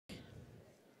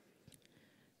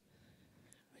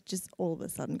just all of a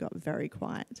sudden got very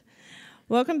quiet.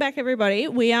 Welcome back, everybody.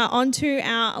 We are on to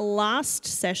our last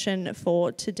session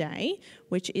for today,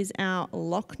 which is our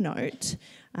lock note.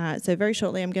 So very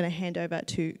shortly, I'm going to hand over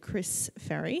to Chris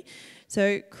Ferrie.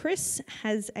 So Chris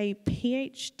has a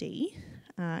Ph.D.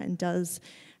 And does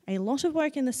a lot of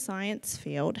work in the science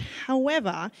field.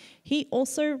 However, he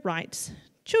also writes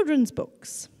children's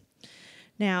books.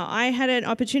 Now, I had an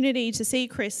opportunity to see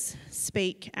Chris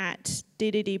speak at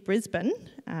DDD Brisbane,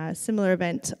 a similar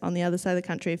event on the other side of the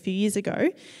country a few years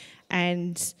ago,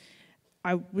 and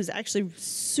I was actually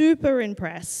super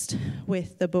impressed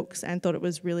with the books and thought it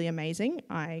was really amazing.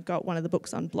 I got one of the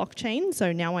books on blockchain,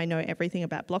 so now I know everything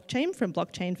about blockchain from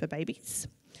Blockchain for Babies.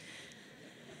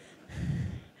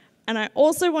 And I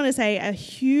also want to say a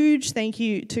huge thank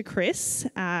you to Chris,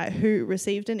 who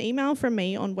received an email from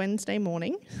me on Wednesday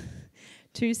morning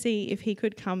to see if he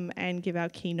could come and give our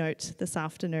keynote this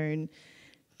afternoon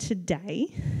today.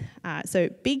 So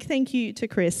big thank you to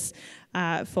Chris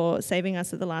for saving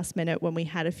us at the last minute when we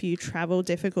had a few travel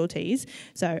difficulties.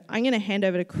 So I'm going to hand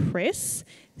over to Chris.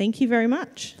 Thank you very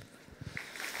much.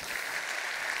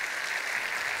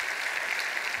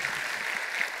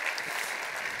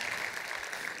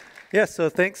 Yeah, so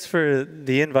thanks for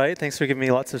the invite. Thanks for giving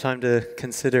me lots of time to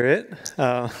consider it.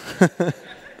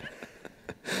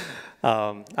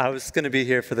 I was going to be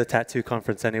here for the tattoo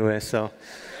conference anyway, so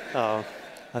I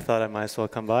thought I might as well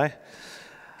come by.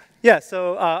 Yeah,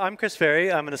 so I'm Chris Ferrie.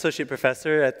 I'm an associate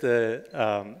professor at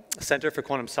the Center for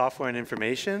Quantum Software and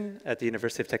Information at the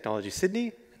University of Technology,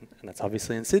 Sydney, and that's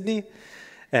obviously in Sydney.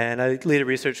 And I lead a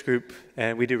research group,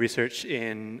 and we do research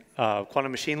in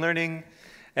quantum machine learning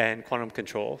and quantum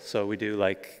control. So we do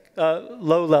like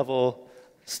low-level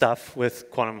stuff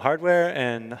with quantum hardware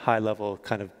and high-level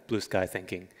kind of blue sky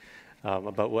thinking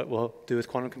about what we'll do with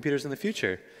quantum computers in the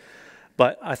future.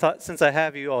 But I thought since I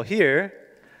have you all here,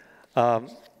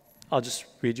 I'll just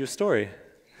read you a story.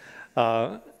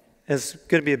 It's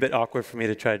going to be a bit awkward for me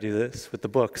to try to do this with the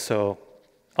book, so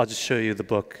I'll just show you the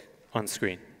book on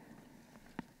screen.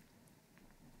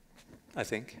 I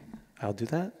think I'll do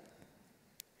that.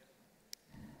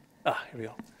 Here we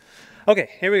go. Okay,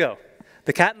 here we go.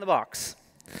 The Cat in the Box.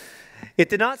 It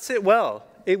did not sit well.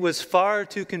 It was far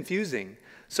too confusing.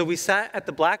 So we sat at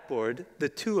the blackboard, the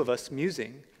two of us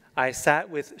musing. I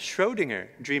sat with Schrodinger,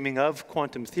 dreaming of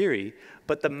quantum theory,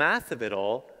 but the math of it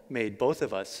all made both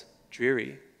of us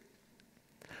dreary.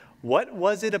 What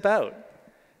was it about?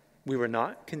 We were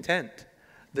not content.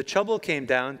 The trouble came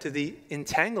down to the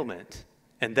entanglement,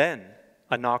 and then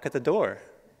a knock at the door,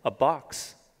 a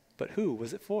box. But who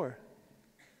was it for?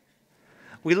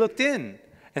 We looked in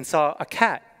and saw a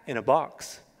cat in a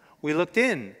box. We looked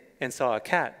in and saw a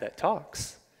cat that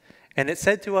talks. And it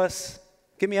said to us,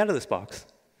 "Get me out of this box."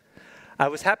 I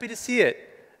was happy to see it,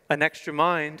 an extra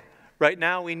mind. Right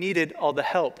now we needed all the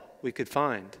help we could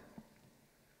find.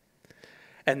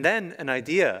 And then an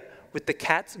idea. With the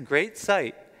cat's great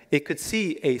sight, it could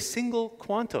see a single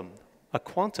quantum, a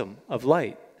quantum of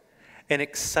light. An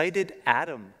excited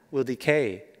atom will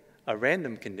decay, a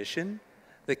random condition.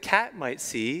 The cat might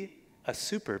see a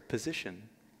superposition.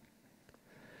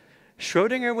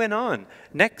 Schrodinger went on.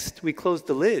 Next, we closed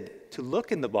the lid. To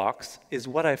look in the box is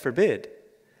what I forbid.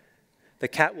 The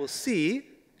cat will see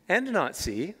and not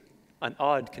see an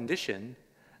odd condition.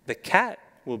 The cat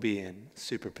will be in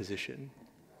superposition.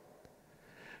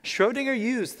 Schrodinger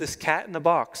used this cat in the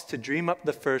box to dream up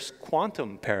the first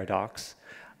quantum paradox.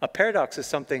 A paradox is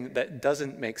something that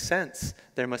doesn't make sense.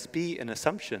 There must be an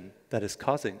assumption that is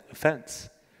causing offense.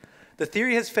 The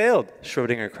theory has failed,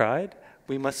 Schrodinger cried.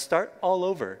 We must start all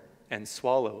over and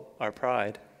swallow our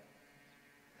pride.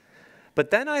 But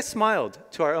then I smiled.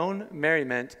 To our own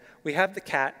merriment, we have the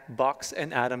cat, box,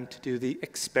 and atom to do the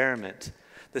experiment.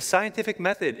 The scientific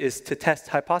method is to test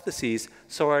hypotheses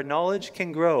so our knowledge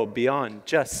can grow beyond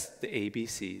just the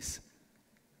ABCs.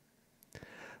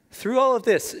 Through all of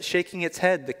this, shaking its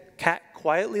head, the cat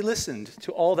quietly listened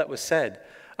to all that was said.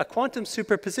 A quantum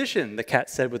superposition, the cat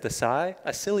said with a sigh.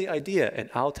 A silly idea, and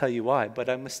I'll tell you why, but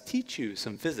I must teach you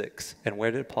some physics and where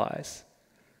it applies.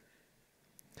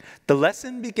 The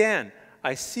lesson began.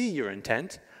 I see your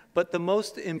intent, but the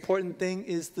most important thing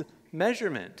is the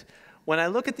measurement. When I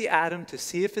look at the atom to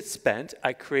see if it's spent,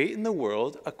 I create in the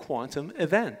world a quantum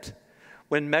event.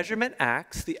 When measurement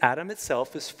acts, the atom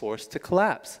itself is forced to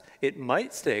collapse. It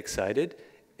might stay excited,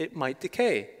 it might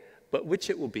decay, but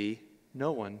which it will be,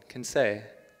 no one can say.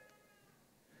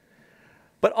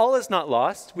 But all is not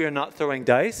lost. We are not throwing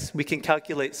dice. We can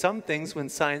calculate some things when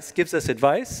science gives us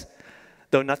advice.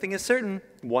 Though nothing is certain,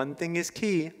 one thing is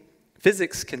key.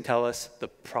 Physics can tell us the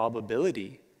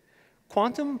probability.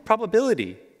 Quantum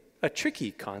probability. a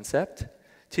tricky concept.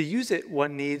 To use it,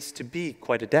 one needs to be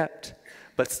quite adept.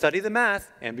 But study the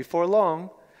math, and before long,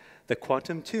 the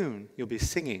quantum tune you'll be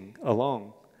singing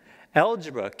along.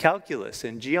 Algebra, calculus,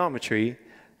 and geometry,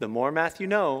 the more math you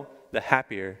know, the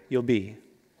happier you'll be.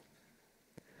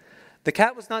 The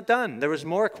cat was not done. There was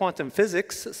more quantum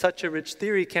physics. Such a rich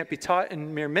theory can't be taught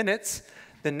in mere minutes.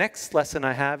 The next lesson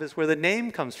I have is where the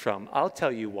name comes from. I'll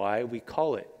tell you why we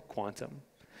call it quantum.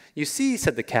 You see,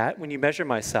 said the cat, when you measure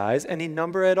my size, any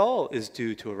number at all is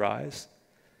due to arise.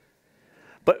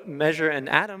 But measure an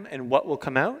atom, and what will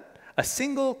come out? A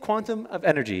single quantum of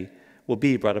energy will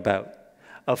be brought about.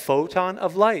 A photon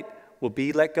of light will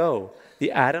be let go.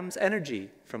 The atom's energy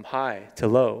from high to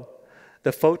low.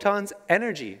 The photon's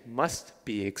energy must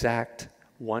be exact.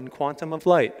 One quantum of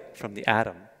light from the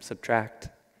atom subtract.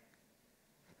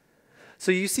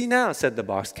 So you see now, said the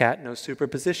box cat, no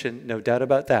superposition, no doubt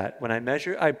about that. When I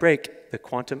measure, I break the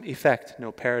quantum effect.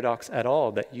 No paradox at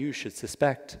all that you should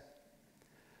suspect.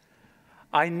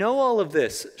 I know all of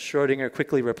this, Schrodinger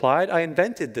quickly replied. I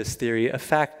invented this theory, a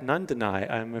fact none deny.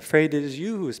 I'm afraid it is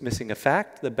you who is missing a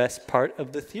fact. The best part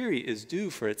of the theory is due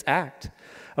for its act.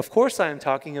 Of course I am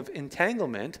talking of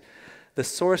entanglement, the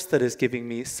source that is giving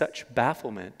me such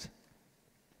bafflement.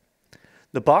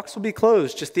 The box will be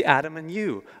closed, just the atom and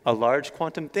you. A large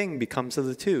quantum thing becomes of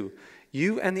the two.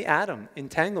 You and the atom,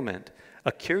 entanglement.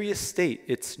 A curious state,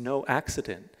 it's no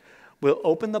accident. We'll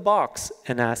open the box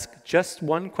and ask just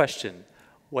one question.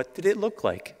 What did it look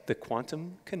like, the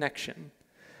quantum connection?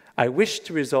 I wish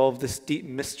to resolve this deep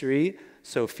mystery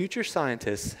so future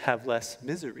scientists have less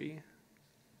misery.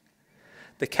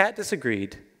 The cat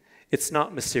disagreed. It's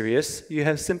not mysterious. You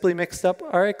have simply mixed up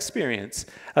our experience.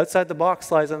 Outside the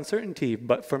box lies uncertainty,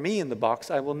 but for me in the box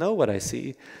I will know what I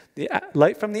see. The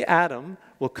light from the atom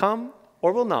will come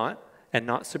or will not, and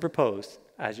not superposed,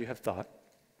 as you have thought.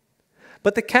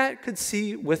 But the cat could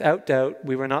see without doubt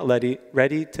we were not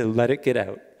ready to let it get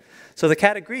out. So the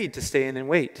cat agreed to stay in and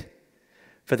wait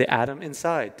for the atom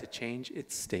inside to change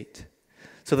its state.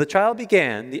 So the trial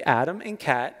began. The atom and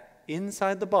cat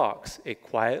inside the box, it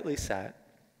quietly sat.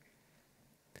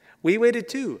 We waited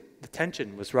too. The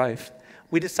tension was rife.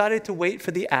 We decided to wait for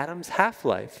the atom's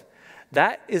half-life.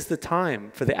 That is the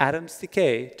time for the atom's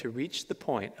decay to reach the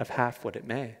point of half what it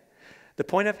may. The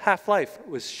point of half-life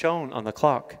was shown on the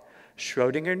clock.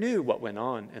 Schrodinger knew what went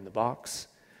on in the box.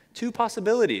 Two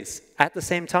possibilities at the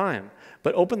same time,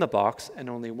 but open the box and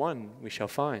only one we shall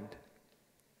find.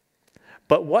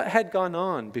 But what had gone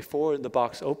on before the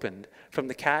box opened? From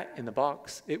the cat in the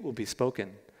box, it will be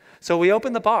spoken. So we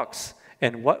opened the box,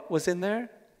 and what was in there?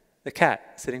 The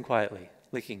cat sitting quietly,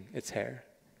 licking its hair.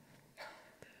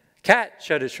 Cat,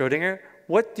 shouted Schrodinger,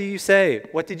 what do you say?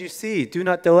 What did you see? Do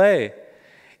not delay.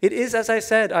 It is as I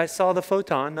said, I saw the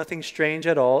photon. Nothing strange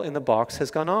at all in the box has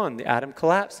gone on. The atom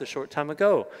collapsed a short time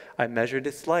ago. I measured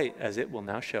its light, as it will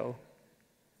now show.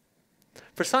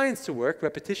 For science to work,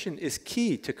 repetition is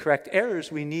key. To correct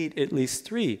errors, we need at least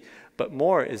 3. But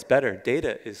more is better.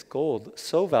 Data is gold.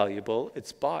 So valuable,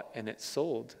 it's bought and it's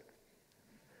sold.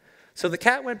 So the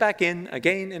cat went back in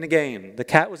again and again. The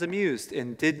cat was amused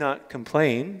and did not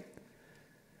complain.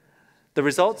 The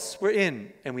results were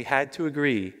in, and we had to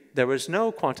agree. There was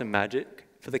no quantum magic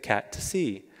for the cat to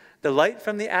see. The light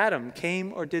from the atom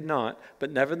came or did not,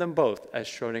 but never them both, as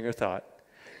Schrodinger thought.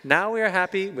 Now we are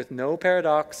happy with no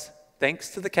paradox, thanks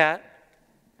to the cat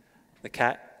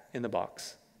in the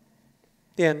box.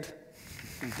 The end.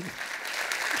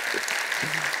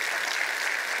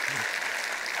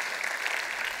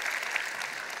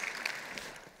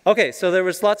 Okay, so there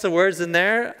was lots of words in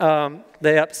there.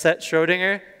 They upset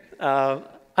Schrodinger.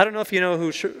 I don't know if you know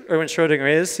who Erwin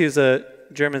Schrodinger is. He was a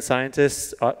German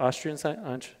scientist, Austrian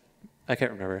scientist. I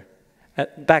can't remember.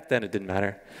 Back then, it didn't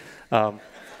matter.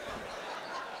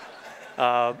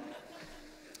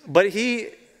 But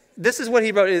this is what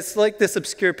he wrote. It's like this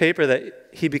obscure paper that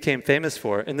he became famous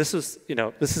for. And this was,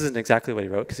 this isn't exactly what he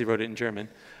wrote because he wrote it in German.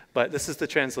 But this is the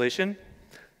translation.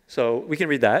 So we can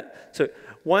read that. So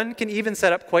one can even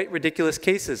set up quite ridiculous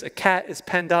cases. A cat is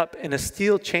penned up in a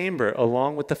steel chamber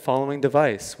along with the following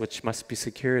device, which must be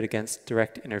secured against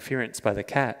direct interference by the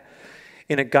cat.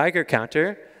 In a Geiger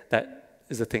counter, that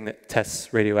is the thing that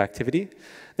tests radioactivity,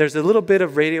 there's a little bit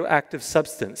of radioactive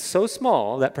substance, so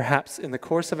small that perhaps in the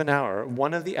course of an hour,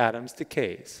 one of the atoms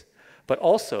decays, but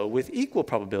also with equal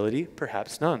probability,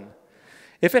 perhaps none.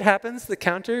 If it happens, the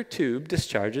counter tube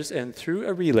discharges and through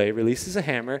a relay releases a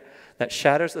hammer that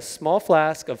shatters a small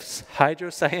flask of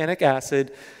hydrocyanic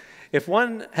acid. If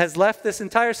one has left this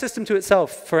entire system to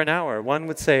itself for an hour, one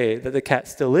would say that the cat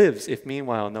still lives if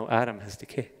meanwhile no atom has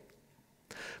decayed.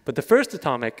 But the first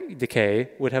atomic decay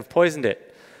would have poisoned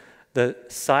it. the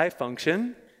psi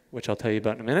function, which I'll tell you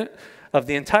about in a minute, of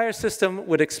the entire system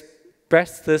would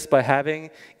express this by having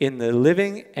in the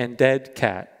living and dead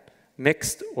cat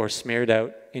mixed or smeared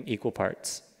out in equal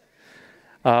parts.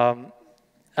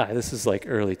 This is like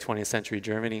early 20th century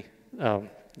Germany.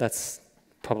 That's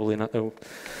probably not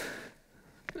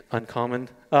uncommon.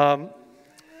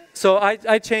 So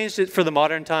I changed it for the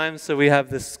modern times, so we have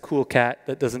this cool cat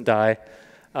that doesn't die.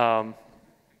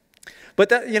 But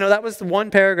that was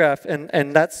one paragraph,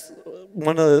 and that's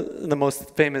one of the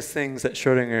most famous things that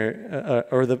Schrodinger,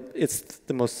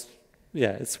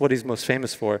 it's what he's most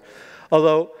famous for.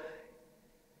 Although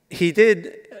he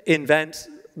did invent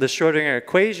the Schrodinger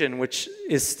equation, which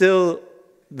is still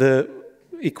the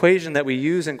equation that we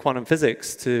use in quantum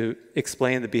physics to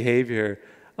explain the behavior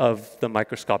of the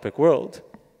microscopic world.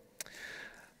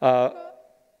 And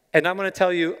I'm going to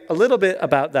tell you a little bit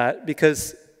about that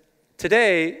because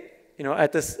today,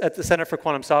 at the Center for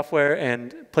Quantum Software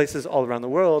and places all around the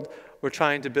world, we're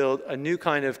trying to build a new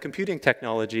kind of computing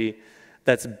technology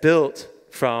that's built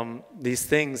from these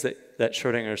things that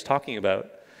Schrodinger is talking about.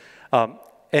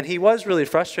 And he was really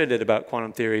frustrated about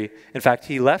quantum theory. In fact,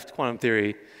 he left quantum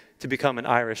theory to become an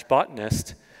Irish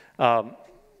botanist,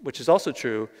 which is also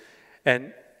true.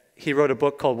 And he wrote a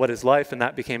book called What is Life, and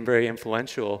that became very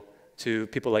influential to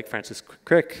people like Francis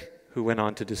Crick, who went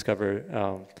on to discover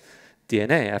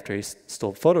DNA after he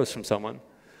stole photos from someone.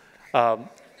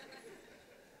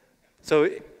 So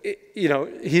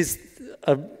he's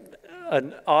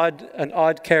an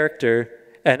odd character,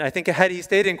 and I think had he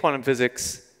stayed in quantum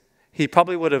physics, he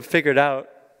probably would have figured out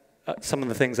some of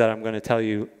the things that I'm going to tell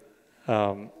you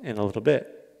in a little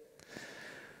bit.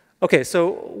 Okay,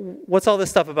 so what's all this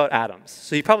stuff about atoms?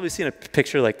 So you've probably seen a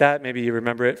picture like that. Maybe you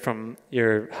remember it from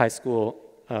your high school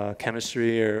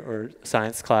chemistry or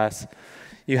science class.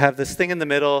 You have this thing in the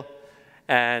middle,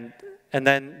 and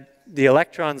then the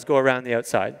electrons go around the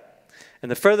outside.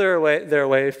 And the further away they're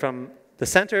away from the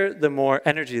center, the more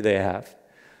energy they have.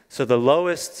 So the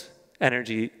lowest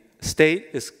energy state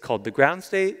is called the ground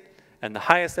state, and the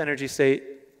highest energy state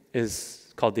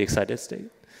is called the excited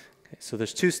state. Okay, so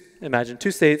there's imagine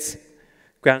two states,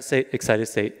 ground state, excited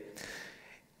state.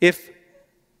 If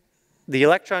the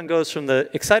electron goes from the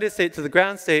excited state to the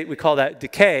ground state, we call that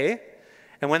decay.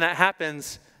 And when that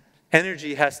happens,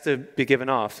 energy has to be given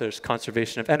off. There's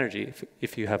conservation of energy.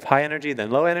 If you have high energy,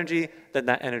 then low energy, then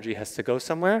that energy has to go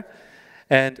somewhere.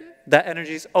 And that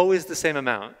energy is always the same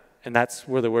amount. And that's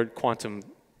where the word quantum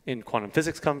in quantum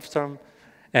physics comes from.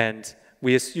 And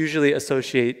we usually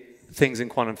associate things in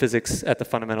quantum physics at the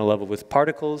fundamental level with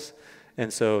particles.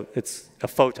 And so it's a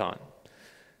photon.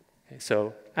 Okay,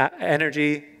 so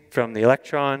energy from the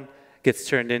electron gets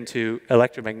turned into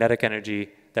electromagnetic energy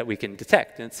that we can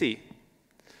detect and see.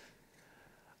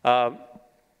 We'll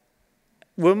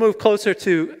move closer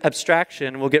to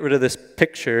abstraction. We'll get rid of this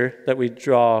picture that we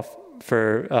draw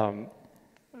for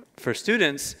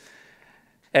students.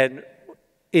 And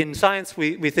in science,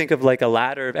 we think of like a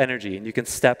ladder of energy, and you can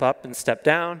step up and step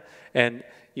down, and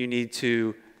you need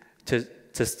to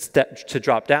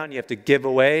drop down, you have to give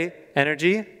away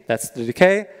energy. That's the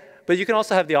decay. But you can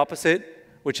also have the opposite,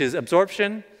 which is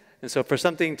absorption. And so for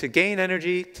something to gain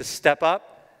energy, to step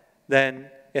up,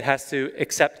 then it has to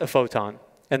accept a photon.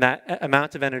 And that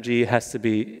amount of energy has to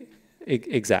be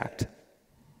exact.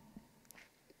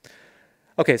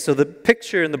 Okay, so the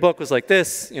picture in the book was like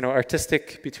this,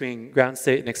 artistic between ground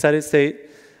state and excited state.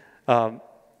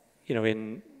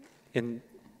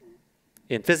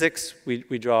 In physics,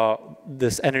 we draw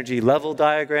this energy level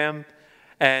diagram.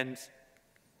 And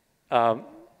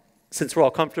since we're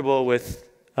all comfortable with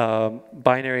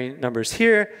binary numbers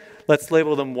here, let's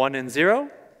label them 1 and 0.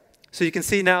 So you can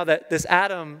see now that this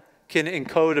atom can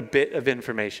encode a bit of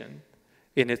information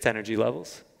in its energy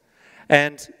levels.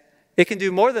 And it can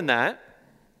do more than that.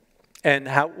 And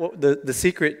the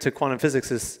secret to quantum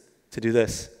physics is to do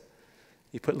this.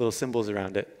 You put little symbols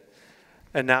around it.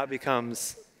 And now it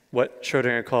becomes what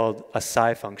Schrodinger called a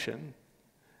psi function.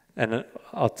 And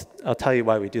I'll tell you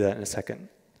why we do that in a second.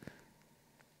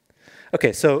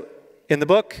 Okay, so in the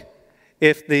book,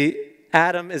 if the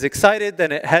atom is excited,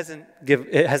 then it hasn't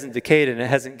decayed and it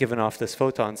hasn't given off this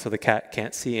photon, so the cat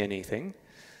can't see anything.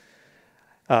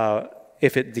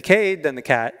 If it decayed, then the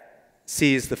cat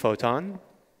sees the photon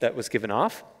that was given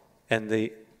off, and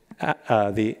the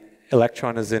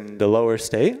electron is in the lower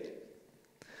state.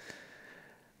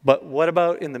 But what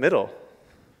about in the middle?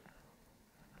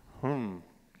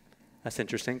 That's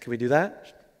interesting. Can we do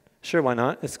that? Sure, why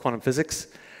not? It's quantum physics.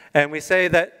 And we say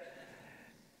that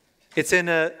it's in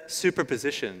a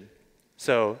superposition.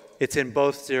 So it's in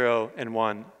both 0 and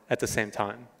 1 at the same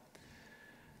time.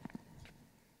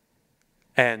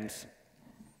 And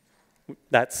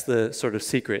that's the sort of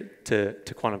secret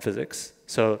to quantum physics.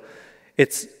 So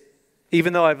it's,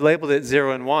 even though I've labeled it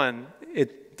 0 and 1,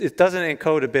 it doesn't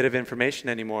encode a bit of information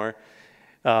anymore.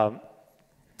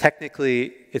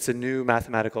 Technically, it's a new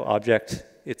mathematical object.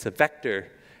 It's a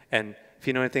vector. And if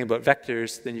you know anything about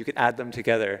vectors, then you can add them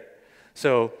together.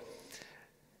 So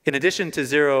in addition to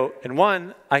 0 and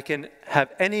 1, I can have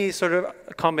any sort of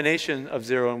combination of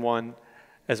 0 and 1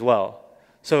 as well.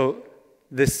 So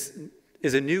this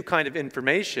is a new kind of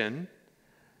information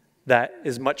that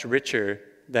is much richer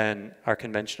than our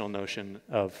conventional notion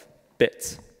of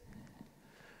bits.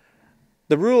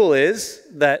 The rule is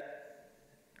that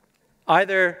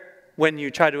either when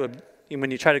you try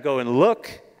to go and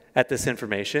look at this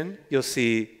information, you'll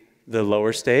see the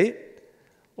lower state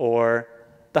or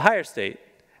the higher state.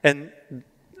 And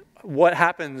what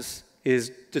happens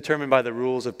is determined by the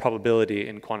rules of probability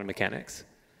in quantum mechanics.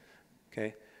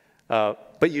 Okay?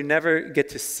 But you never get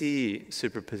to see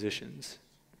superpositions.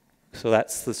 So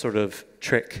that's the sort of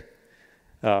trick.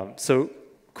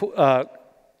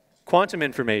 Quantum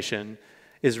information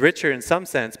is richer in some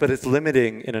sense, but it's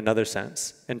limiting in another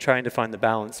sense. And trying to find the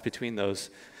balance between those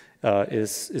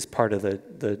is part of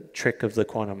the trick of the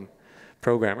quantum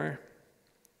programmer.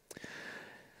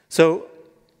 So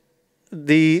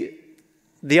the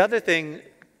other thing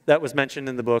that was mentioned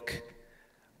in the book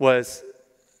was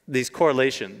these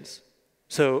correlations.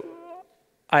 So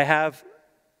I have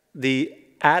the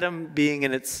atom being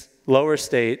in its lower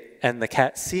state and the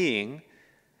cat seeing,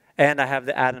 and I have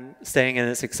the atom staying in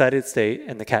its excited state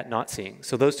and the cat not seeing.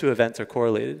 So those two events are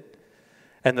correlated.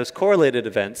 And those correlated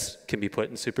events can be put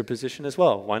in superposition as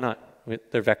well. Why not?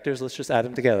 They're vectors, let's just add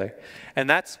them together. And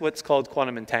that's what's called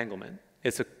quantum entanglement.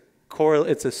 It's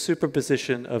a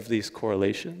superposition of these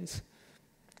correlations.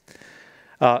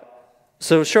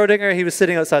 So Schrodinger, he was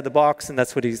sitting outside the box, and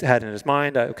that's what he had in his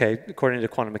mind. Okay, according to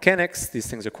quantum mechanics, these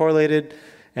things are correlated,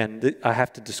 and I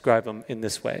have to describe them in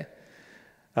this way.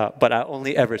 But I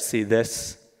only ever see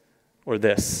this or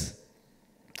this.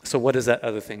 So what does that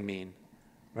other thing mean?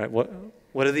 Right? What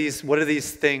are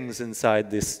these things inside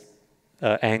this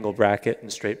angle bracket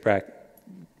and straight bracket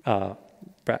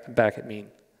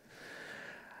mean?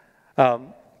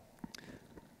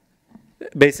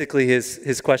 Basically,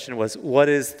 his question was, what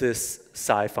is this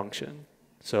psi function?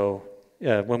 So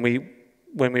when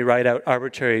we write out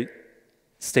arbitrary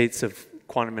states of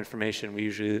quantum information, we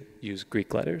usually use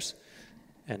Greek letters.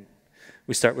 And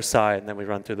we start with psi, and then we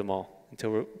run through them all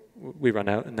until we run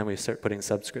out, and then we start putting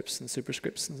subscripts and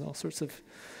superscripts and all sorts of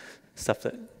stuff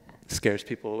that scares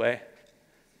people away,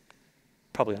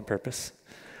 probably on purpose.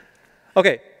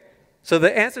 Okay, so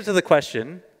the answer to the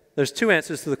question, there's two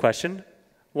answers to the question.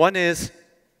 One is,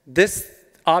 this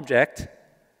object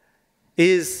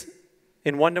is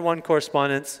in one-to-one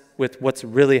correspondence with what's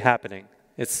really happening.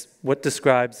 It's what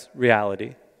describes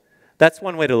reality. That's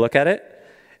one way to look at it.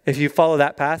 If you follow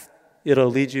that path, it'll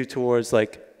lead you towards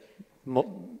like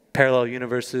parallel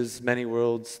universes, many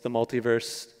worlds, the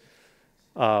multiverse,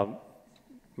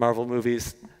 Marvel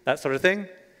movies, that sort of thing.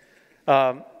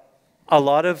 A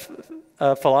lot of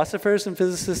philosophers and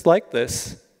physicists like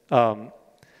this.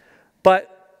 But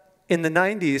in the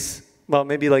 90s, well,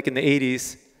 maybe like in the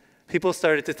 80s, people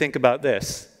started to think about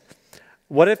this.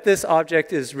 What if this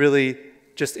object is really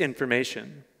just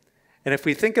information? And if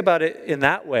we think about it in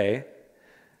that way,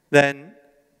 then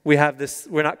we have this,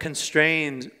 we're not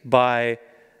constrained by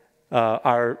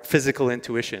our physical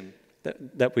intuition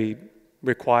that we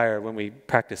require when we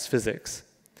practice physics.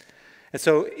 And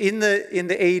so in the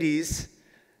 80s,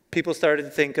 people started to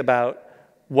think about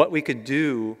what we could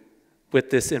do with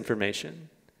this information.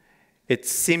 It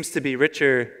seems to be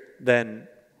richer than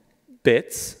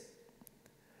bits.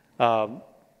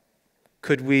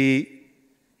 Could we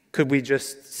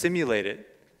just simulate it?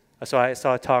 So I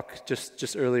saw a talk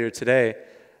just earlier today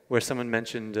where someone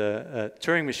mentioned a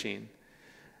Turing machine.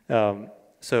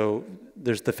 So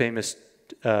there's the famous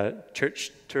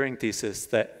Church Turing thesis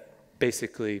that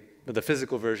basically the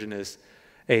physical version is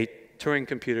a Turing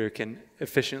computer can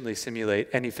efficiently simulate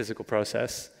any physical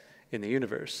process in the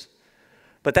universe.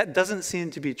 But that doesn't seem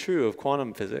to be true of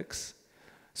quantum physics.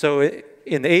 So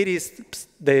in the 80s,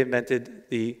 they invented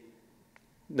the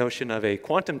notion of a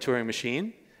quantum Turing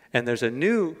machine, and there's a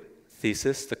new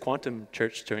thesis, the quantum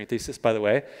Church Turing thesis, by the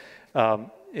way.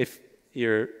 If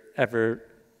you're ever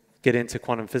get into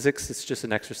quantum physics, it's just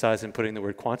an exercise in putting the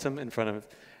word quantum in front of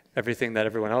everything that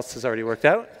everyone else has already worked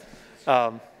out.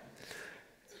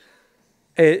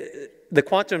 The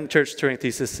quantum Church Turing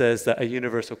thesis says that a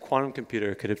universal quantum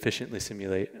computer could efficiently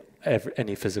simulate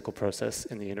any physical process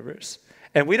in the universe.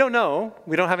 And we don't know,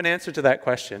 we don't have an answer to that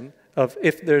question of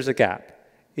if there's a gap.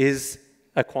 is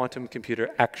a quantum computer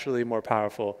actually more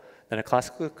powerful than a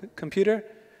classical computer?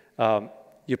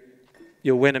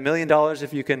 You'll win $1 million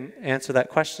if you can answer that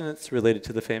question. It's related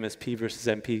to the famous P versus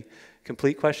NP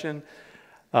complete question.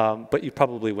 But you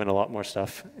probably win a lot more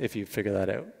stuff if you figure that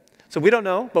out. So we don't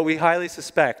know, but we highly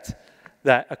suspect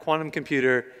that a quantum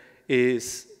computer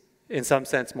is, in some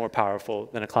sense, more powerful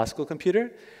than a classical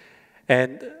computer.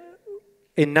 And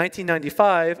in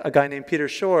 1995, a guy named Peter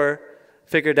Shor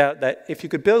figured out that if you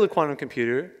could build a quantum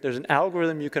computer, there's an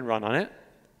algorithm you can run on it,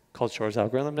 called Shor's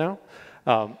algorithm now.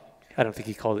 I don't think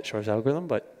he called it Shor's algorithm,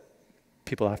 but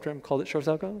people after him called it Shor's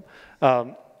algorithm,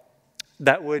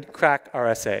 that would crack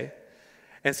RSA.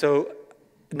 And so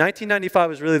 1995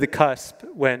 was really the cusp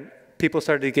when people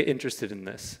started to get interested in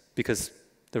this because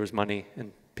there was money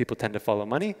and people tend to follow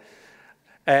money.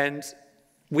 And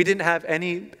we didn't have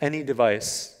any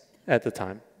device at the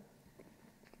time.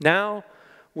 Now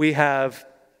we have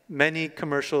many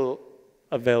commercial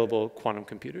available quantum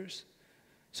computers.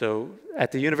 So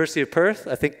at the University of Perth,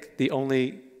 I think the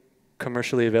only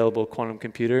commercially available quantum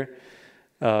computer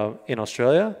in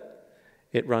Australia,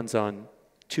 it runs on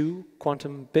 2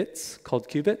 quantum bits called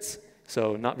qubits,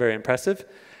 so not very impressive.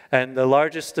 And the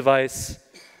largest device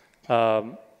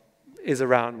is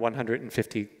around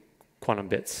 150 quantum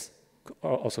bits,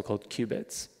 also called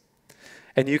qubits.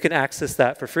 And you can access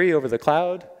that for free over the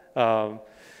cloud,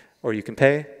 or you can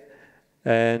pay.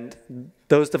 And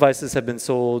those devices have been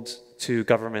sold to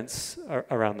governments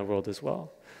around the world as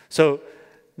well. So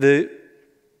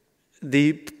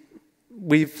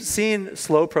we've seen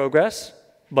slow progress,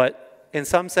 but in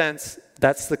some sense,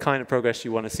 that's the kind of progress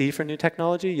you want to see for new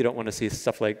technology. You don't want to see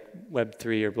stuff like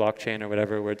Web3 or blockchain or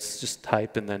whatever, where it's just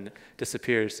hype and then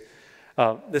disappears.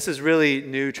 This is really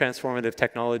new transformative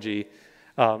technology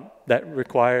that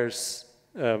requires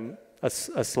a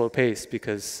slow pace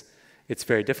because it's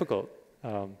very difficult.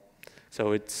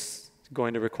 So it's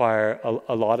going to require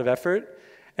a lot of effort.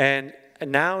 And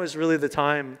now is really the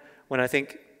time when I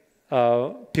think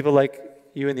people like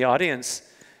you in the audience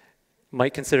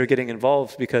might consider getting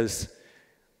involved because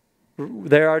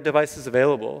there are devices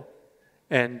available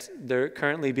and they're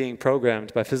currently being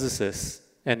programmed by physicists.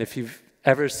 And if you've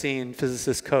ever seen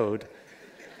physicists code,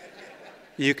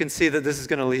 you can see that this is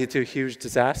going to lead to a huge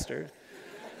disaster.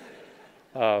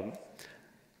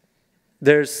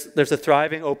 There's a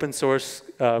thriving open source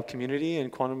community in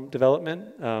quantum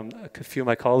development. A few of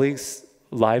my colleagues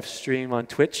live stream on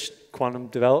Twitch quantum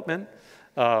development.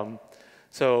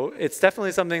 So it's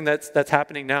definitely something that's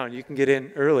happening now, and you can get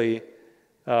in early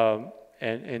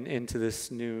and into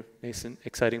this new, nascent,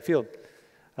 exciting field.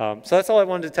 So that's all I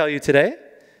wanted to tell you today,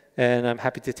 and I'm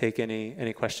happy to take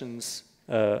any questions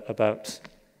about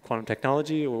quantum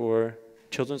technology or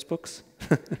children's books.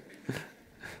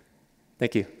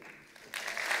 Thank you.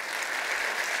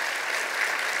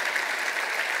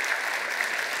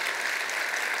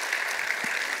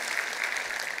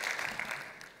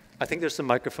 I think there's some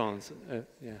microphones.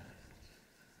 Yeah.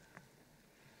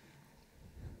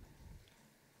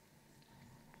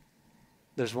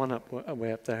 There's one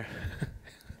way up there,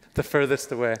 the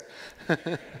furthest away.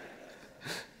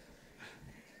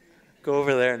 Go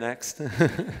over there next.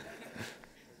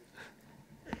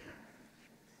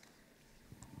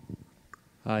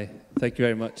 Hi, thank you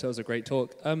very much. That was a great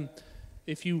talk. Do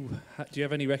you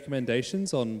have any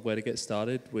recommendations on where to get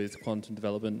started with quantum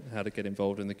development, how to get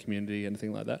involved in the community,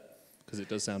 anything like that? Because it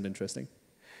does sound interesting.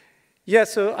 Yeah,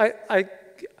 so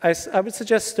I would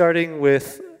suggest starting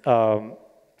with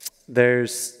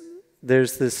there's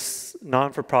this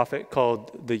non-for-profit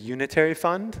called the Unitary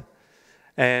Fund,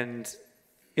 and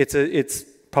it's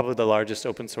probably the largest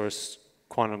open source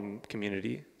quantum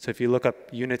community. So if you look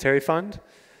up Unitary Fund,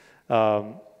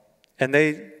 and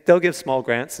they'll give small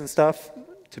grants and stuff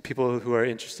to people who are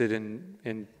interested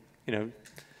in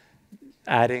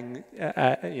adding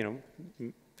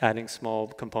small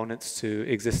components to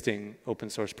existing open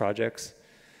source projects.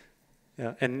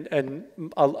 Yeah, and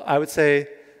I would say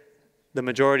the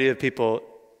majority of people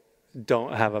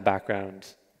don't have a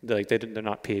background, they're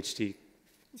not Ph.D.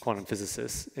 quantum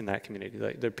physicists in that community.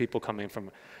 Like, they're people coming from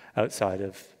outside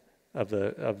of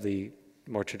the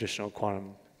more traditional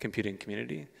quantum computing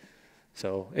community.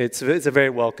 So it's a very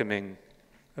welcoming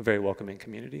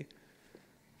community.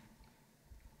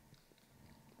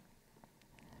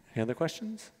 Any other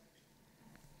questions?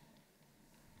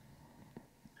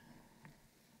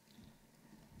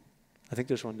 I think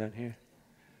there's one down here.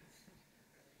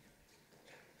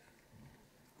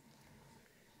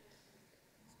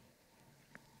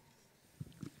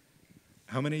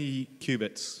 How many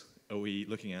qubits are we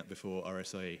looking at before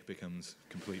RSA becomes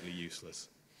completely useless?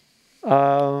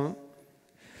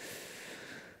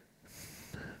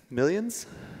 Millions?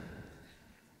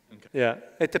 Okay. Yeah,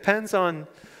 it depends on,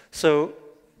 so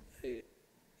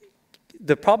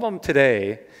the problem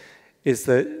today is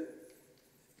that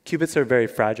qubits are very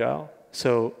fragile.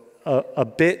 So a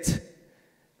bit,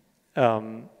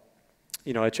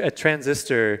 you know, a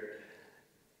transistor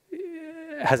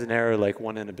has an error like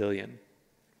 1 in a billion,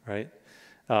 right?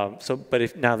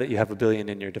 But now that you have a billion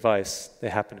in your device, they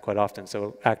happen quite often.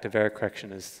 So active error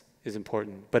correction is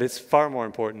important, but it's far more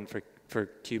important for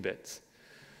qubits.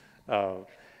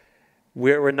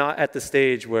 We're not at the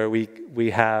stage where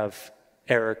we have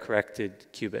error-corrected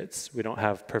qubits. We don't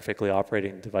have perfectly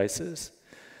operating devices.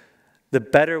 The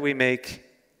better we make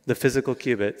the physical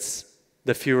qubits,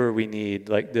 the fewer we need,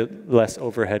 like the less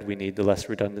overhead we need, the less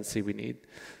redundancy we need.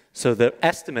 So the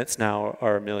estimates now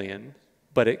are 1 million,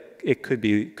 but it could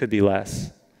be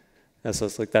less. And so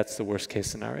it's like that's the worst case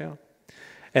scenario.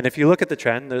 And if you look at the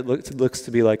trend, it looks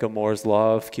to be like a Moore's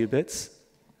law of qubits.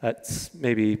 That's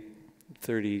maybe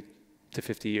 30 to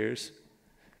 50 years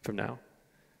from now.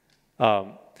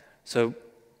 So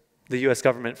the US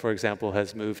government, for example,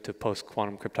 has moved to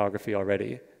post-quantum cryptography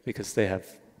already because they have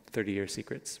 30-year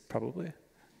secrets, probably.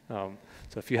 So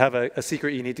if you have a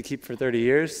secret you need to keep for 30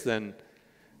 years, then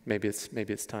maybe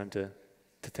it's time to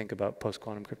think about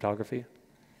post-quantum cryptography.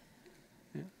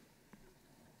 Yeah.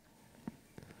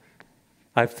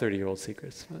 I have 30-year-old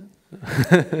secrets.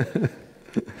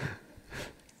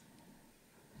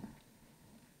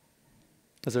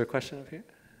 Is there a question over here?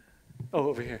 Oh,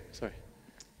 over here, sorry.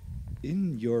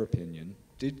 In your opinion,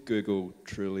 did Google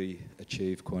truly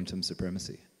achieve quantum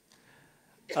supremacy?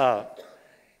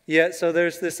 Yeah, so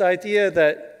there's this idea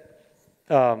that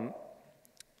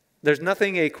there's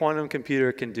nothing a quantum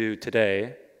computer can do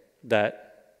today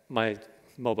that my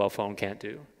mobile phone can't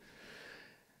do.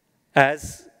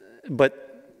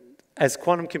 But as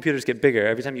quantum computers get bigger,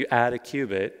 every time you add a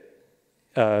qubit,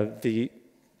 the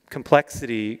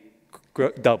complexity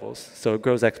doubles, so it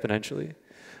grows exponentially.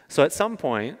 So at some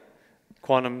point,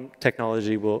 quantum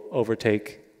technology will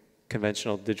overtake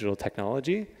conventional digital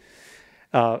technology.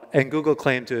 And Google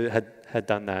claimed to had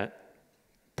done that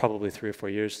probably 3 or 4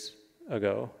 years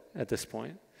ago at this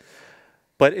point.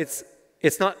 But it's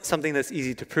not something that's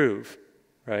easy to prove,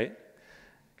 right?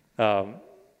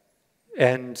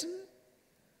 And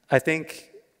I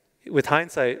think with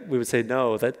hindsight, we would say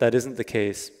no, that isn't the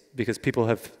case because people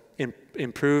have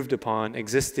improved upon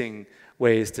existing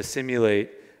ways to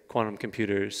simulate quantum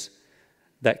computers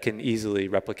that can easily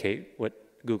replicate what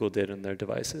Google did on their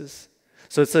devices.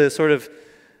 So it's a sort of,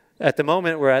 at the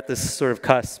moment, we're at this sort of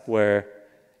cusp where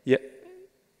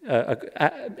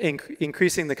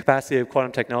increasing the capacity of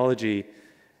quantum technology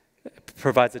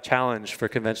provides a challenge for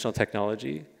conventional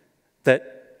technology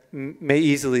that may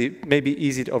be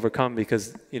easy to overcome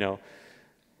because, you know,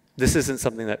 this isn't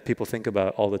something that people think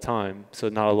about all the time. So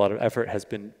not a lot of effort has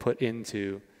been put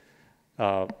into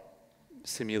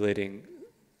simulating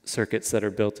circuits that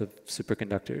are built of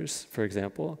superconductors, for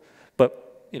example.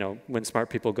 But, you know, when smart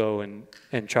people go and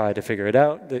try to figure it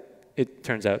out, it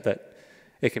turns out that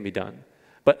it can be done.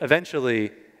 But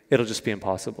eventually, it'll just be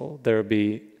impossible. There will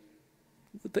be,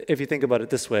 if you think about it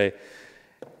this way,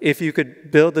 if you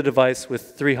could build a device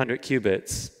with 300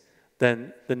 qubits,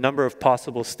 then the number of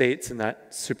possible states in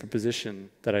that superposition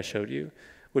that I showed you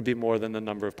would be more than the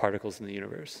number of particles in the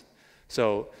universe.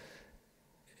 So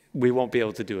we won't be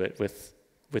able to do it with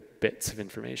bits of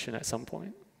information at some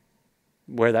point.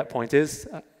 Where that point is,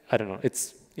 I don't know.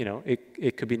 It's, you know,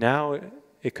 it could be now,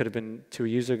 it could have been 2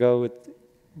 years ago,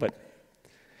 but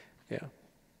yeah.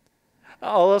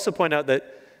 I'll also point out that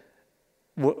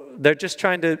they're just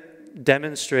trying to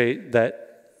demonstrate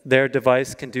that their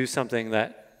device can do something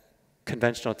that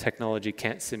conventional technology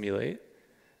can't simulate.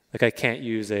 Like I can't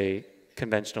use a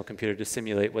conventional computer to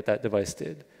simulate what that device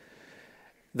did.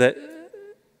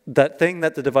 That thing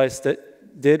that the device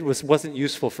did wasn't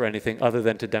useful for anything other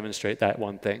than to demonstrate that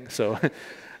one thing. So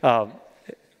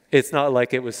it's not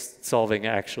like it was solving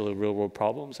actual real-world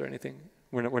problems or anything.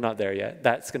 We're not there yet.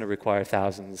 That's going to require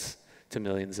thousands to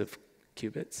millions of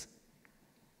qubits.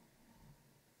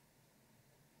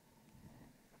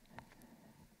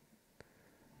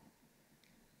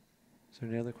 Is there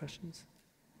any other questions?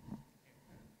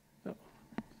 Oh,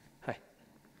 hi.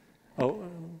 Oh,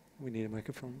 we need a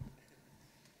microphone.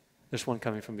 There's one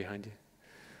coming from behind you.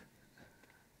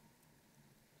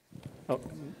 Oh,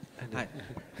 hi.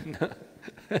 No,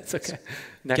 that's okay.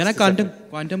 Next Can a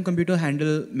quantum computer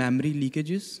handle memory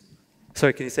leakages?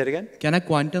 Sorry, can you say it again? Can a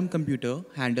quantum computer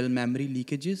handle memory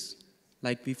leakages?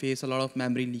 Like we face a lot of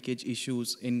memory leakage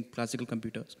issues in classical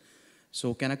computers.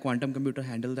 So can a quantum computer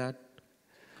handle that?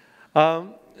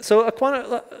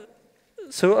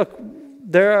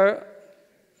 there's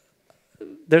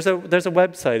a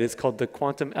website. It's called the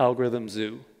Quantum Algorithm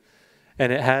Zoo,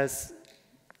 and it has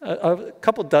a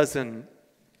couple dozen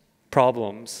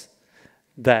problems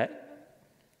that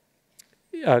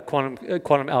quantum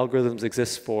algorithms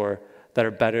exist for that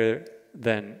are better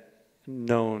than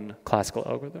known classical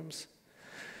algorithms.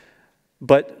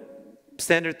 But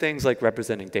standard things like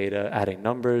representing data, adding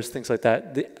numbers, things like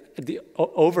that, the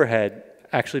overhead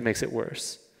actually makes it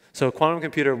worse. So a quantum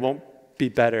computer won't be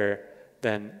better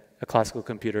than a classical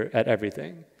computer at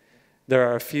everything. There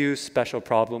are a few special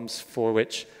problems for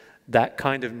which that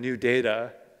kind of new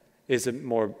data is a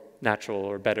more natural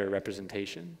or better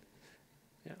representation.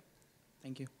 Yeah.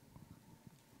 Thank you.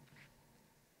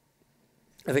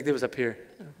 I think it was up here.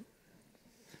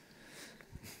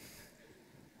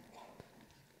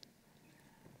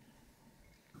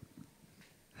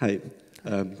 Hi,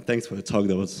 thanks for the talk.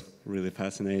 That was really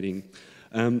fascinating.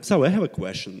 So I have a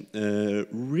question.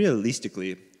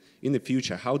 Realistically, in the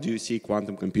future, how do you see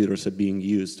quantum computers are being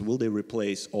used? Will they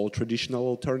replace all traditional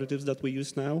alternatives that we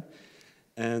use now?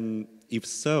 And if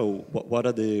so, what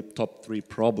are the top 3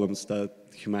 problems that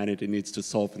humanity needs to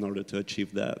solve in order to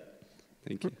achieve that?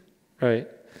 Thank you. Right.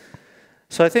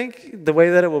 So I think the way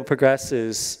that it will progress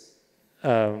is,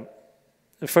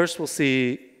 first we'll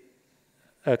see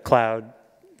a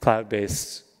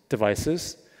cloud-based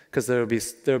devices, because there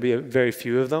will be very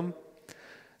few of them,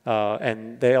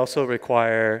 and they also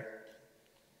require.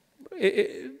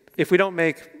 If we don't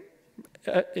make,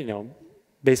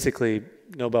 basically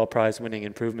Nobel Prize-winning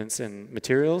improvements in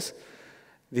materials,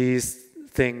 these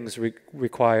things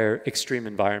require extreme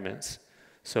environments.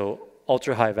 So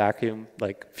ultra-high vacuum,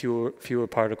 like fewer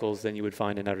particles than you would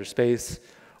find in outer space,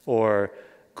 or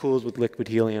cooled with liquid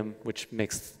helium, which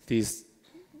makes these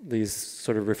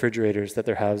sort of refrigerators that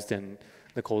they're housed in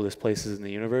the coldest places in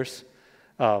the universe.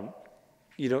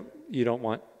 You don't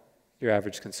want your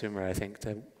average consumer, I think,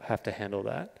 to have to handle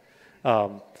that.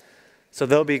 So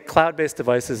there'll be cloud-based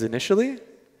devices initially,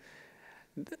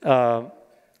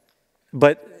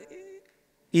 but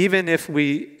even if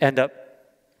we end up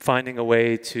finding a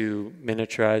way to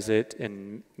miniaturize it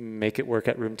and make it work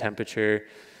at room temperature,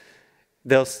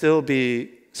 there'll still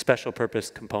be special purpose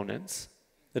components.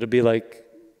 It'll be like,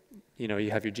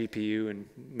 you have your GPU and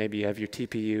maybe you have your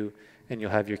TPU and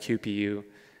you'll have your QPU,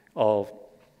 all,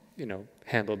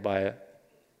 handled by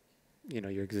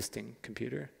your existing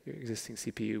computer, your existing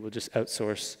CPU. Will just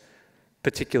outsource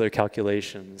particular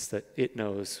calculations that it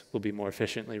knows will be more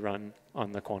efficiently run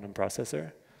on the quantum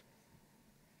processor.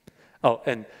 Oh,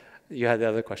 and you had the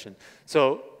other question.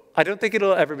 So I don't think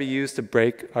it'll ever be used to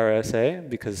break RSA,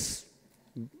 because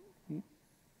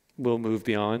we'll move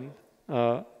beyond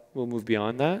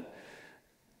that.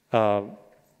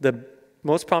 The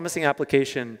most promising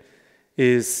application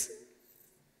is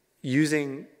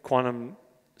using quantum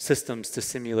systems to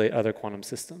simulate other quantum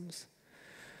systems.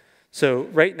 So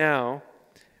right now,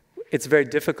 it's very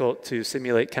difficult to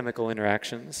simulate chemical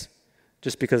interactions,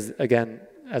 just because, again,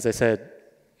 as I said,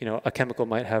 a chemical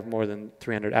might have more than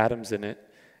 300 atoms in it,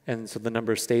 and so the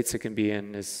number of states it can be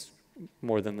in is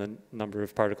more than the number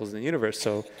of particles in the universe.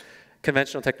 So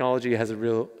conventional technology has a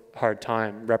real hard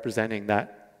time representing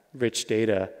that rich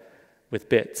data with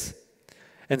bits.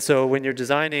 And so when you're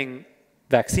designing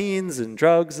vaccines and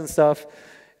drugs and stuff,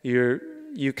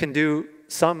 you can do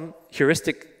some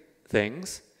heuristic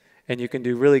things, and you can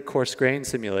do really coarse-grained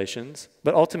simulations,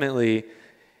 but ultimately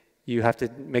you have to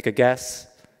make a guess,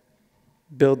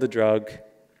 build the drug,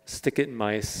 stick it in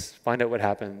mice, find out what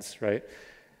happens, right?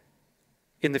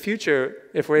 In the future,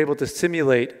 if we're able to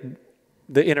simulate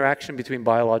the interaction between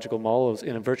biological molecules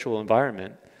in a virtual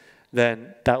environment,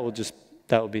 then that will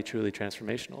be truly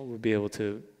transformational. We'll be able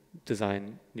to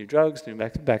design new drugs, new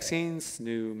vaccines,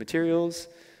 new materials,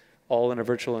 all in a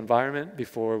virtual environment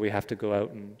before we have to go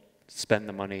out and spend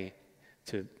the money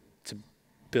to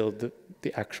build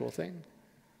the actual thing.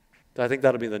 So I think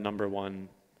that'll be the number one,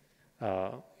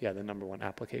 the number one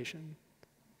application.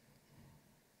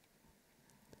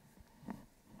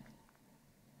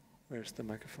 Where's the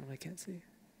microphone? I can't see.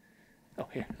 Oh,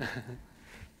 here.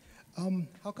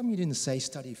 How come you didn't say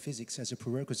study physics as a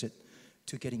prerequisite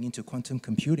to getting into quantum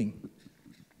computing?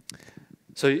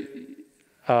 So,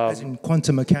 as in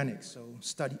quantum mechanics, so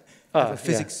have a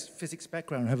physics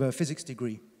background, have a physics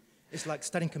degree. It's like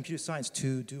studying computer science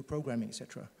to do programming,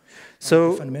 etc.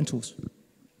 So fundamentals.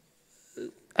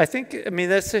 I think,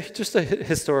 that's just a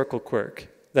historical quirk,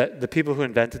 that the people who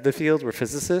invented the field were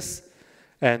physicists,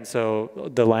 and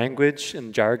so the language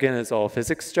and jargon is all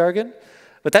physics jargon,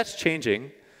 but that's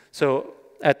changing. So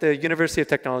at the University of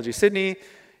Technology, Sydney,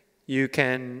 you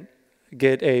can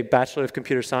get a Bachelor of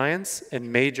Computer Science and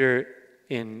major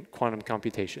in quantum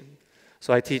computation.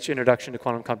 So I teach Introduction to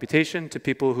Quantum Computation to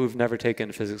people who've never taken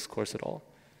a physics course at all.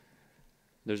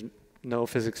 There's no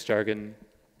physics jargon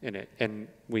in it, and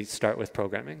we start with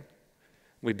programming.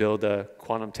 We build a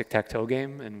quantum tic-tac-toe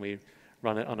game, and we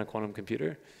run it on a quantum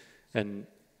computer. And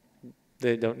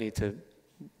they don't need to,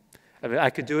 I mean, I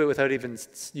could do it without even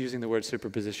using the word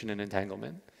superposition and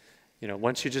entanglement. You know,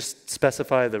 once you just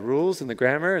specify the rules and the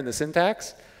grammar and the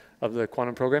syntax of the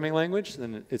quantum programming language,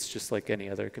 then it's just like any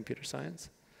other computer science.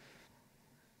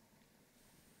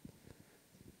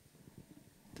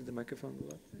 Did the microphone go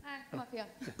up? Hi, come up here.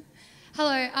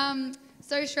 Hello.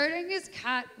 So Schrodinger's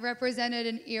cat represented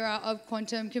an era of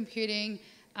quantum computing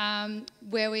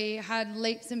where we had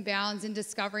leaps and bounds in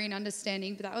discovery and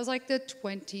understanding, but that was like the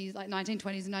 20s, like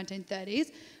 1920s and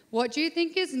 1930s. What do you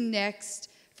think is next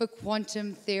for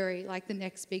quantum theory, like the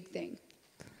next big thing?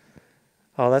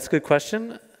 Oh, that's a good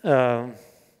question. So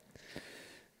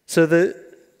the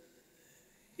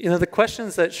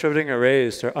questions that Schrodinger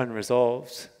raised are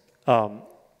unresolved.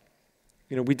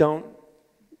 We don't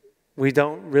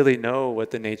really know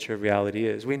what the nature of reality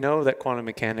is. We know that quantum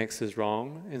mechanics is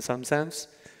wrong in some sense.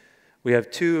 We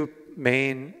have two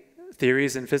main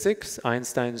theories in physics: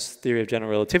 Einstein's theory of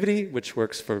general relativity, which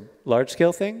works for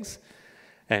large-scale things,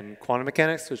 and quantum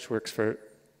mechanics, which works for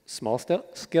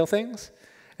small-scale things.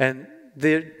 And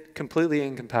they're completely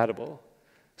incompatible.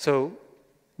 So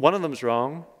one of them's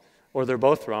wrong, or they're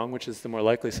both wrong, which is the more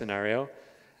likely scenario.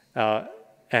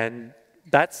 And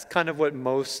that's kind of what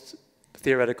most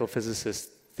theoretical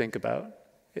physicists think about,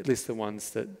 at least the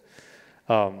ones that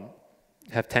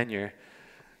have tenure.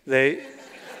 They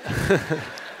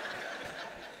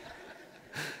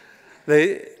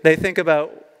they think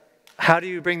about, how do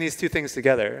you bring these two things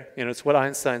together? You know, it's what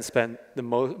Einstein spent the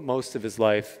most of his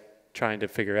life trying to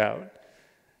figure out.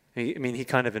 He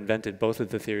kind of invented both of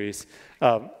the theories,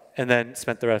 and then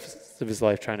spent the rest of his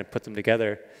life trying to put them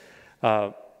together.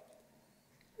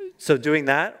 So doing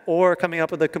that, or coming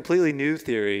up with a completely new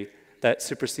theory that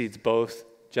supersedes both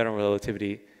general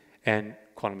relativity and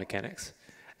quantum mechanics.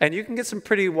 And you can get some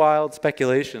pretty wild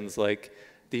speculations, like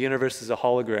the universe is a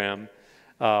hologram,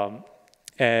 or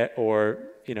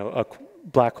a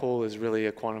black hole is really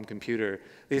a quantum computer.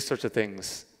 These sorts of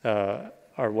things are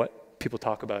what people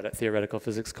talk about at theoretical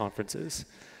physics conferences.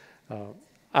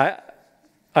 I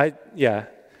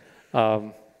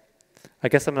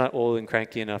guess I'm not old and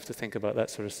cranky enough to think about that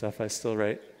sort of stuff. I still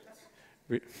write,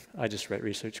 I just write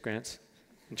research grants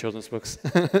and children's books.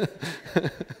 Are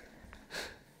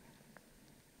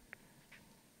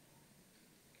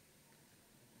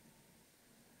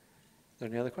there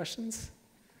any other questions?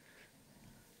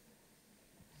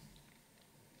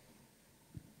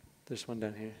 There's one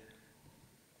down here.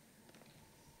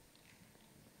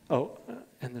 Oh,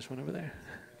 and there's one over there.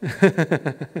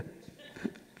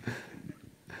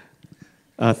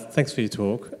 Thanks for your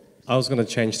talk. I was going to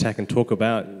change tack and talk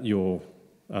about your,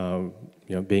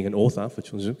 being an author for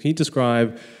children. Can you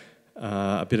describe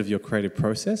a bit of your creative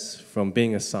process from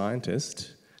being a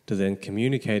scientist to then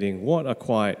communicating what are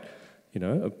quite,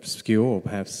 obscure or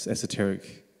perhaps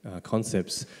esoteric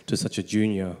concepts to such a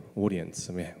junior audience?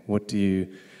 I mean,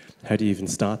 how do you even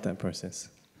start that process?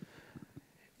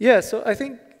 Yeah, so I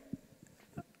think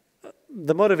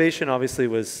the motivation obviously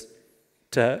was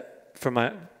to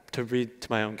read to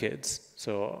my own kids.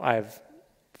 So I have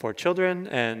 4 children,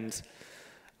 and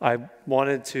I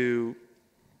wanted to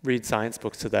read science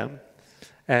books to them.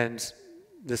 And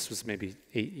this was maybe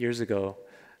 8 years ago.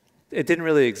 It didn't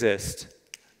really exist.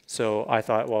 So I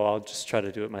thought, well, I'll just try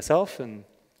to do it myself. And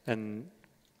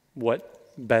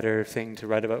what better thing to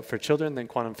write about for children than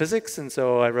quantum physics? And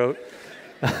so I wrote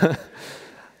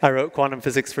Quantum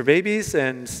Physics for Babies,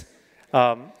 and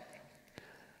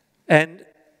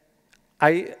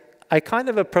I kind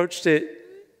of approached it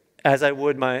as I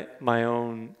would my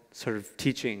own sort of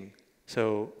teaching.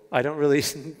 So I don't really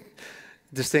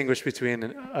distinguish between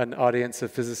an audience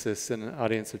of physicists and an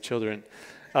audience of children.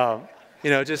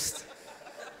 Just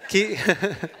keep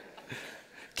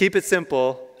it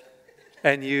simple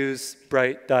and use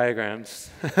bright diagrams.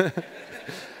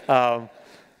 And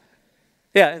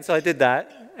so I did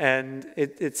that, and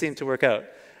it seemed to work out.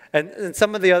 And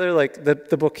some of the other, like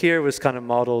the book here was kind of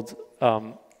modeled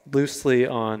loosely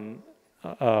on,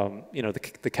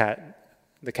 the cat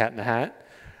in the hat.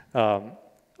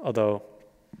 Although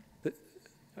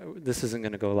this isn't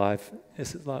going to go live.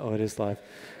 Is it live? Oh, it is live.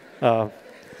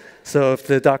 So if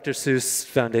the Dr. Seuss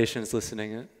Foundation is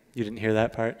listening, you didn't hear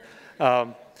that part.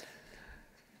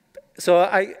 So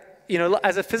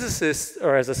as a physicist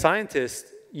or as a scientist,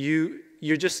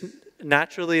 you're just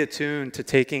naturally attuned to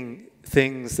taking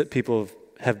things that people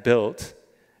have built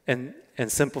and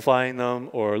and simplifying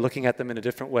them or looking at them in a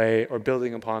different way or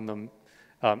building upon them,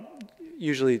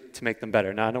 usually to make them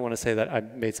better. Now, I don't want to say that I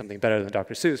made something better than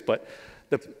Dr. Seuss, but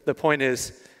the point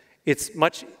is it's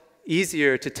much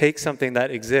easier to take something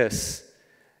that exists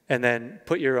and then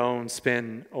put your own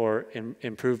spin or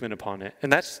improvement upon it.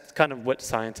 And that's kind of what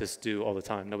scientists do all the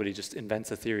time. Nobody just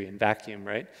invents a theory in vacuum,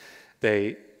 right?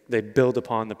 They build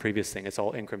upon the previous thing. It's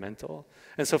all incremental.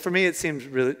 And so for me, it seems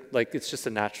really like it's just a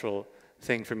natural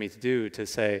thing for me to do, to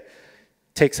say,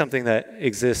 take something that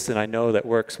exists and I know that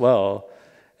works well,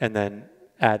 and then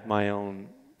add my own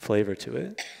flavor to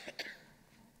it.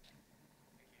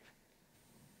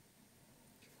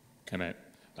 Hey, mate.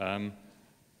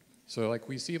 So like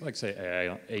we see like say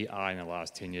AI in the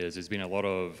last 10 years, there's been a lot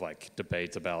of like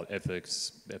debates about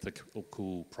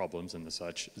ethical problems and the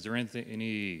such. Is there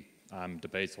any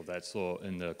debates of that sort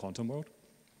in the quantum world?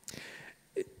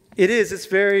 It is. It's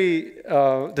very,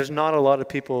 there's not a lot of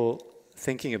people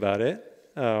thinking about it.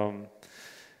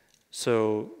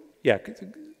 So yeah,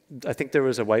 I think there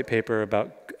was a white paper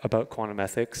about quantum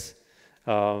ethics.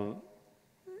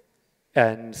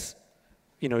 And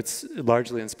you know, it's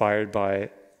largely inspired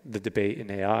by the debate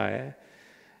in AI.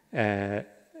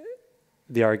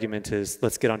 The argument is,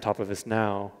 let's get on top of this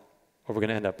now, or we're going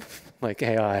to end up like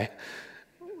AI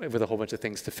with a whole bunch of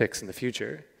things to fix in the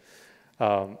future.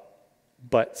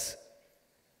 But,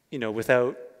 you know,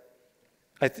 without,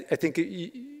 I think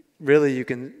really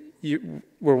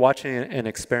we're watching an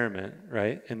experiment,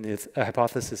 right? And a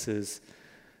hypothesis is,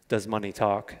 does money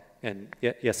talk? And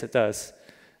yes, it does.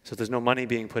 So there's no money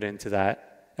being put into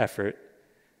that effort,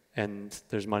 and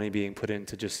there's money being put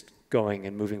into just going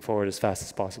and moving forward as fast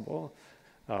as possible.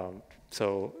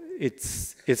 So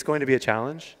it's going to be a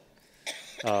challenge.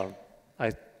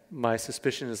 My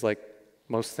suspicion is like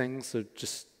most things, so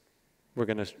just we're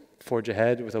going to forge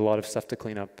ahead with a lot of stuff to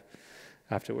clean up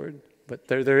afterward. But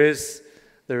there is.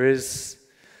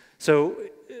 So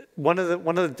one of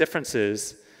the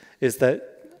differences is that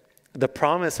the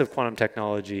promise of quantum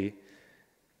technology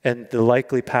and the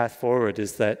likely path forward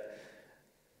is that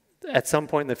at some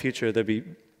point in the future, there'll be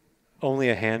only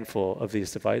a handful of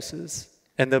these devices,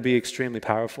 and they'll be extremely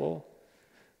powerful.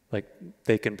 Like,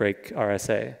 they can break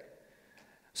RSA.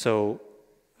 So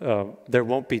there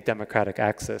won't be democratic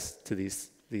access to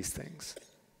these things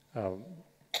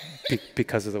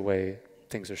because of the way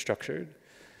things are structured.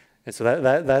 And so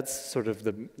that's sort of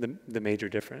the major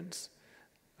difference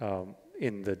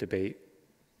in the debate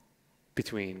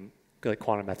between like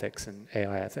quantum ethics and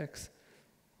AI ethics.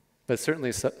 But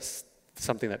certainly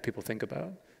something that people think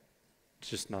about. It's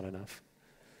just not enough.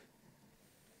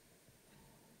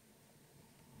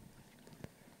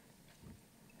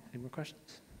 Any more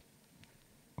questions?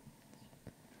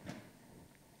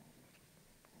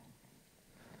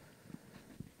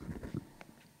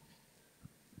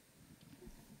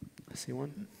 I see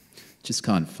one. Just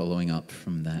kind of following up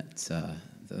from that,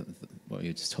 what you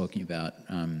were just talking about.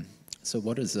 So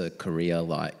what does a career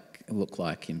look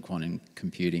like in quantum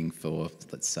computing for,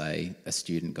 let's say, a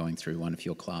student going through one of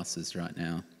your classes right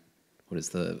now? What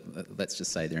is let's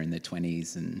just say they're in their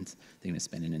 20s and they're going to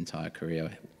spend an entire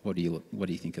career. What do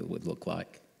you think it would look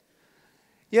like?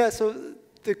 Yeah, so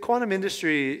the quantum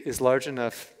industry is large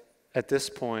enough at this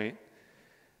point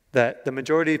that the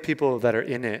majority of people that are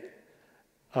in it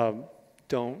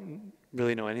don't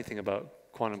really know anything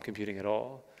about quantum computing at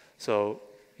all. So,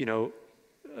 you know,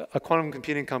 a quantum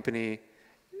computing company,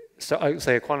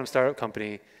 say a quantum startup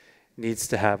company, needs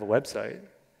to have a website.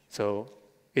 So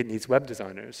it needs web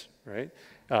designers, right?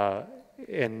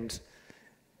 And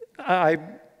I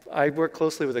work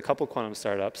closely with a couple quantum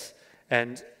startups,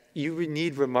 and you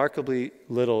need remarkably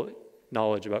little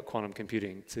knowledge about quantum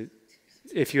computing.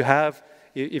 If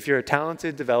you're a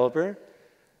talented developer,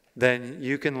 then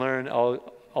you can learn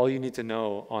all you need to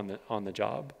know on the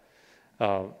job.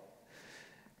 So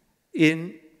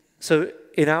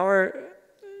in our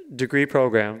degree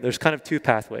program, there's kind of two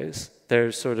pathways.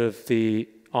 There's sort of the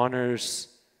honors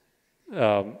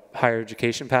higher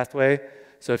education pathway.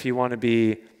 So if you want to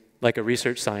be like a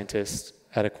research scientist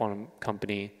at a quantum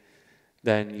company,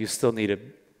 then you still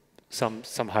need some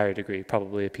higher degree,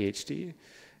 probably a Ph.D.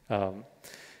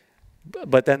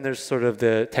 But then there's sort of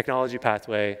the technology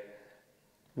pathway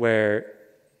where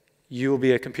you will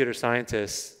be a computer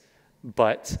scientist,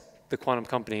 but the quantum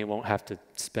company won't have to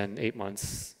spend 8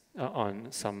 months on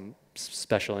some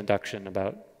special induction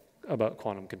about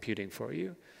quantum computing for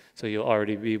you. So you'll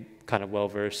already be kind of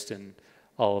well-versed in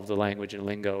all of the language and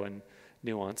lingo and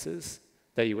nuances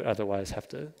that you would otherwise have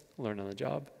to learn on the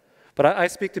job. But I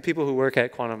speak to people who work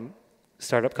at quantum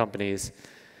startup companies,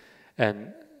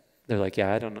 and they're like,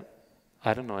 yeah, I don't know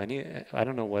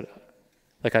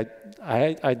Like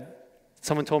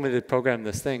someone told me to program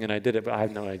this thing, and I did it, but I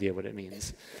have no idea what it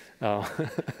means. Yeah.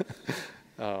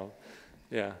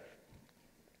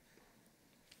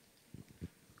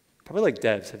 Probably like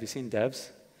devs. Have you seen devs?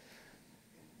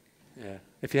 Yeah.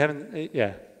 If you haven't,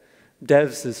 yeah.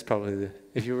 Devs is probably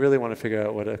if you really want to figure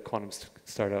out what a quantum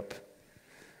startup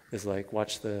is like,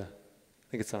 watch I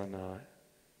think it's on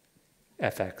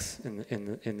FX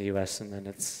in the US, and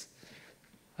then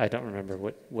I don't remember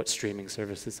what streaming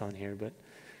service it's on here, but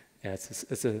yeah,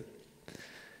 it's a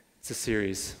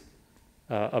series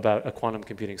about a quantum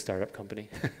computing startup company.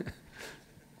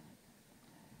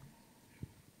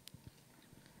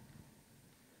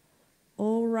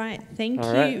 All right. Thank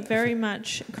you very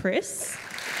much, Chris.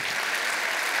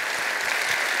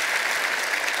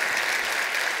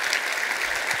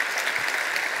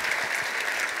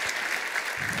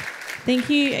 Thank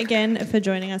you again for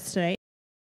joining us today.